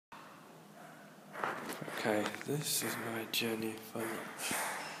Okay, this is my journey for lunch.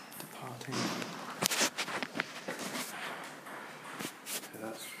 Departing. Okay,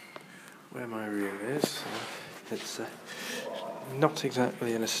 that's where my room is. It's not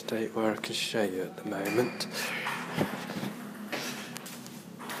exactly in a state where I can show you at the moment.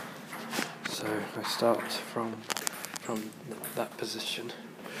 So I start from that position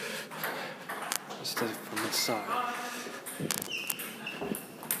instead of from the side.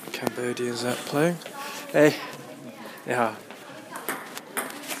 Cambodians out playing. Hey, yeah.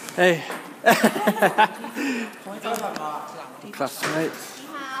 Hey, classmates.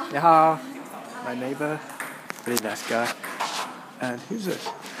 Yeah, my neighbour, really nice guy. And who's this?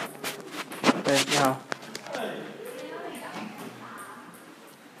 Hey, yeah.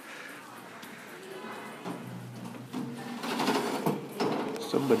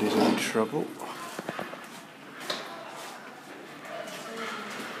 Somebody's in trouble.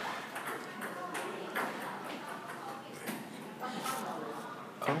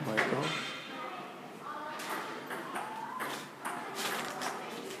 Oh my god.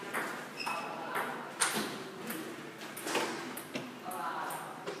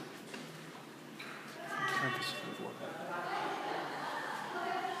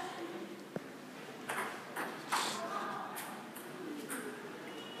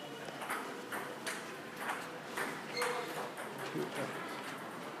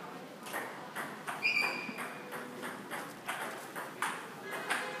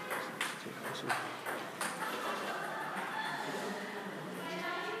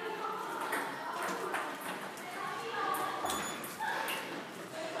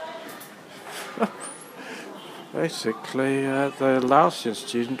 Basically, the Laotian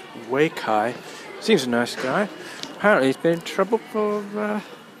student, Wei Kai, seems a nice guy. Apparently he's been in trouble for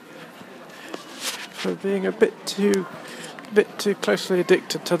being a bit too closely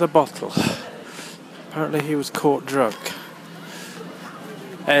addicted to the bottle. Apparently he was caught drunk.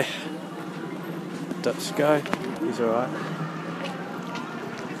 Hey, Dutch guy, he's alright.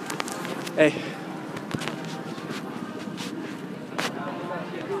 Hey.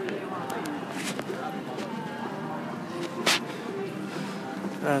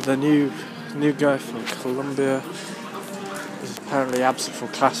 The new guy from Colombia is apparently absent from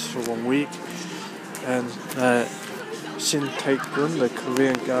class for 1 week, and Shin Tae-gun, the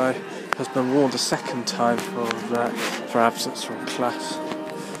Korean guy, has been warned a second time for absence from class.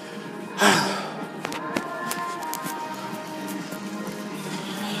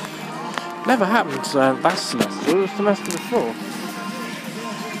 Never happened last semester, or the semester before.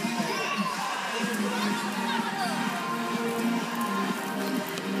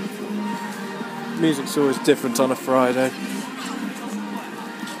 Music's always different on a Friday.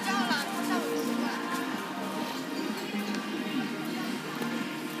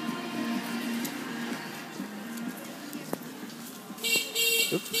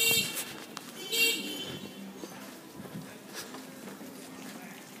 Oops.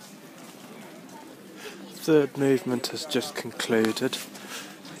 Third movement has just concluded.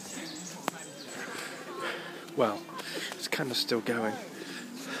 Well, it's kind of still going.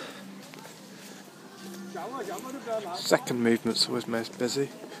 Second movement's always most busy,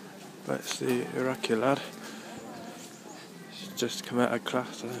 but it's the Iraqi lad. He's just come out of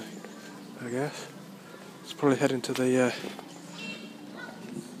class, I guess. He's probably heading to the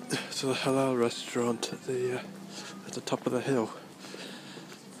halal restaurant at the top of the hill.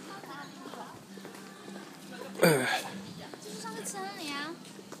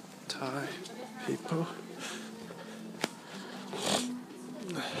 Thai people.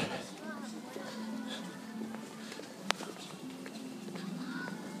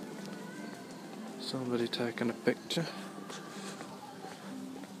 Somebody taking a picture.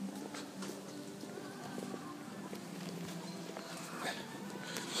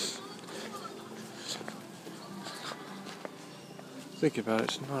 Think about it,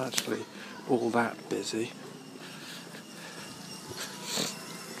 it's not actually all that busy.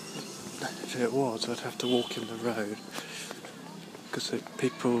 If it was, I'd have to walk in the road, because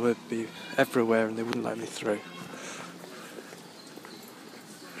people would be everywhere and they wouldn't let me through.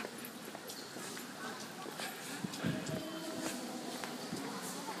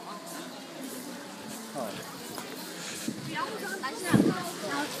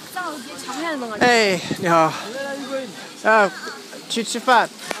 Hey, 你好。去吃饭。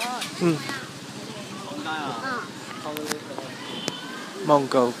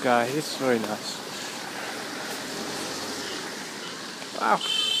Mongol guy, he's very nice. Wow.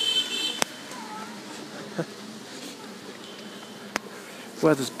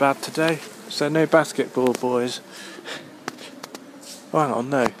 Weather's bad today, so no basketball, boys. Oh, hang on,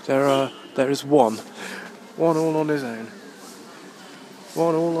 no, there is one. One all on his own.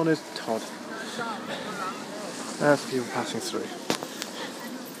 One all on his Todd. There's people passing through.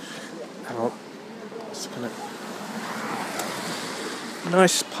 Hang on. Just gonna...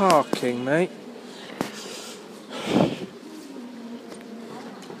 Nice parking, mate.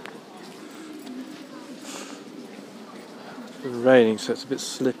 It's raining, so it's a bit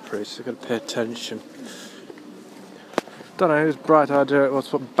slippery, so you've got to pay attention. Don't know whose bright idea it was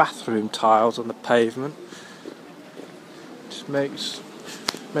to put bathroom tiles on the pavement. Just makes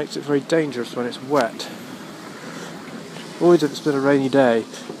it very dangerous when it's wet. Always if it's been a rainy day,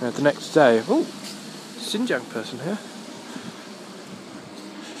 the next day, oh, Xinjiang person here.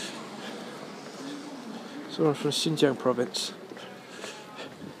 Someone from Xinjiang province.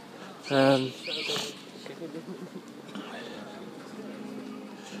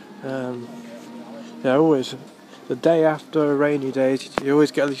 Yeah, always. The day after a rainy day, you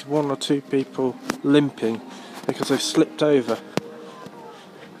always get at least one or two people limping because they've slipped over.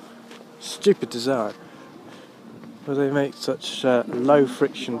 Stupid design. Where they make such low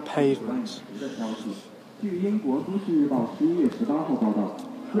friction pavements. 据英国都市日报11月18号报道，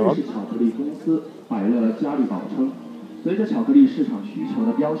瑞士巧克力公司百乐嘉利宝称，随着巧克力市场需求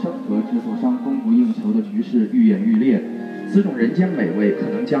的飙升和制作商供不应求的局势愈演愈烈，此种人间美味可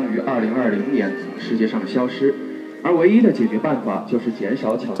能将于2020年从世界上消失，而唯一的解决办法就是减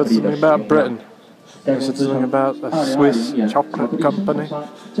少巧克力的使用量。该公司称，2020年巧克力生产商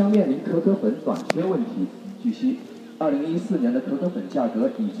将面临可可粉短缺问题。据悉，2014年的可可粉价格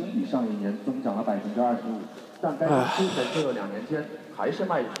已经比上一年增长了25%，但该公司在这2年间还是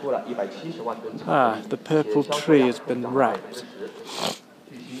卖出了170万吨巧克力。 the purple tree has been wrapped.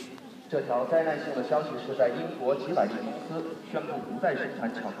 据悉，这条灾难性的消息是在英国几百利公司宣布不再生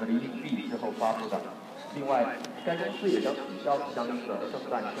产巧克力硬币之后发布的。另外，该公司也将取消相应的圣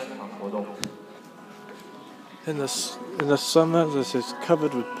诞宣传活动。 In the summer, this is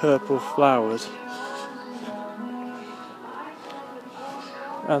covered with purple flowers.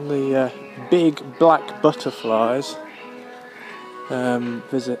 And the big black butterflies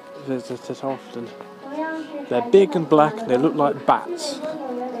visit it often. They're big and black and they look like bats,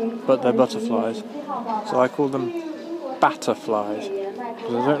 but they're butterflies. So I call them batterflies,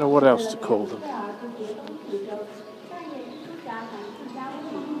 because I don't know what else to call them.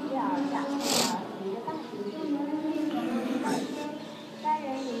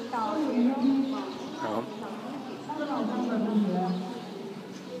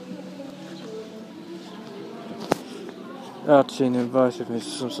 Archie invited me to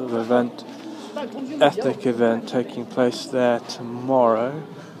some sort of event, ethnic event taking place there tomorrow.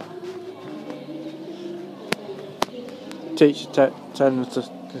 Teacher telling us to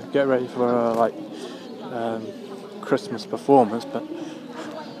get ready for Christmas performance, but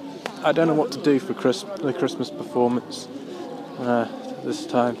I don't know what to do for the Christmas performance this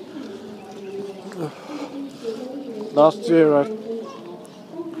time. Last year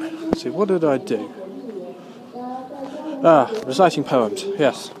let's see, what did I do? Reciting poems,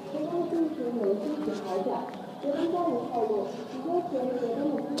 yes.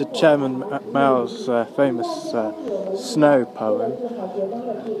 The Chairman Mao's famous snow poem.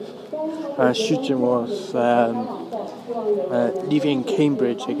 Shujin was leaving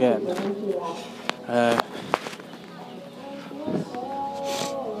Cambridge again.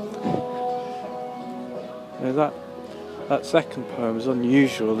 That second poem is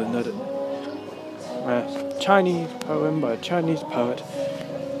unusual in that it Chinese poem by a Chinese poet,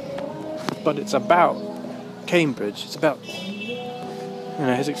 but it's about Cambridge. It's about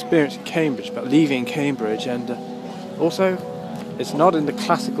his experience in Cambridge, about leaving Cambridge, and also it's not in the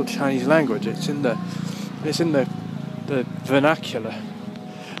classical Chinese language. It's in the vernacular,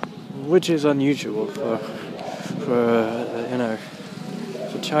 which is unusual for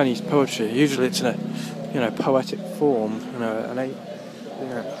Chinese poetry. Usually it's in a poetic form,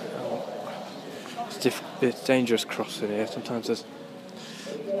 it's dangerous crossing here. Sometimes there's...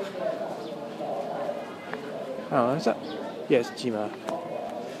 Oh, is that... Yeah, it's Jima.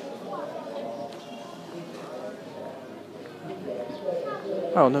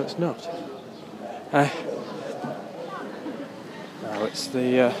 Oh, no, it's not. No, it's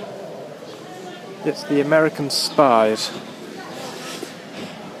the American spies.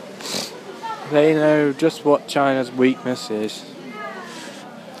 They know just what China's weakness is.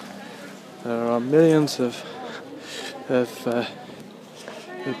 There are millions of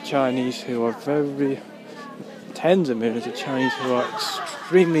Chinese who are tens of millions of Chinese who are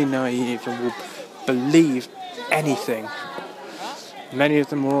extremely naive and will believe anything. Many of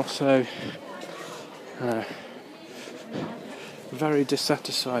them are also very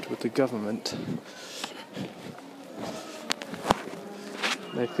dissatisfied with the government,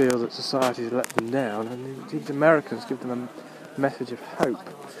 They feel that society has let them down, and these Americans give them a message of hope.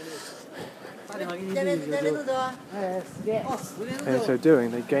 And in so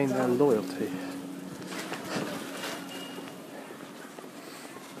doing, they gain their loyalty.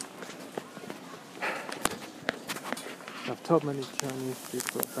 I've told many Chinese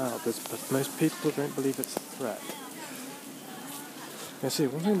people about this, but most people don't believe it's a threat. You see,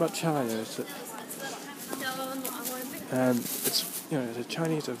 one thing about China is that the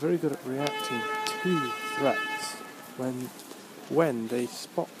Chinese are very good at reacting to threats when they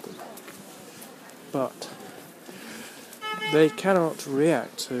spot them, but they cannot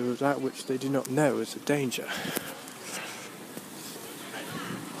react to that which they do not know is a danger.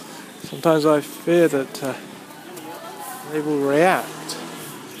 Sometimes I fear that they will react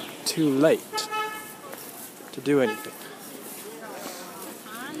too late to do anything.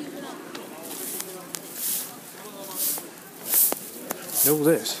 And all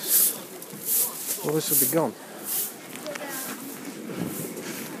this will be gone.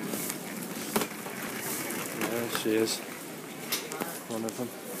 There she is, one of them.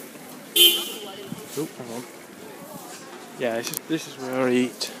 Oh, hang on. Yeah, this is where I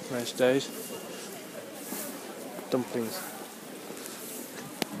eat most days. Dumplings.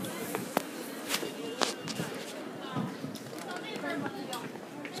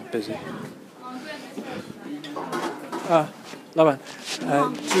 It's busy. 老板，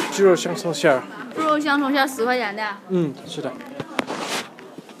鸡肉香葱馅儿。猪肉香葱馅10块钱的。嗯，是的。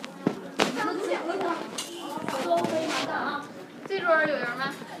这桌有人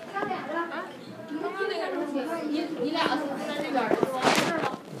吗？他俩的。刚刚那个是你俩是在这边的是吧？这儿吗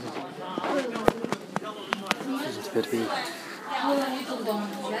？This is good to eat.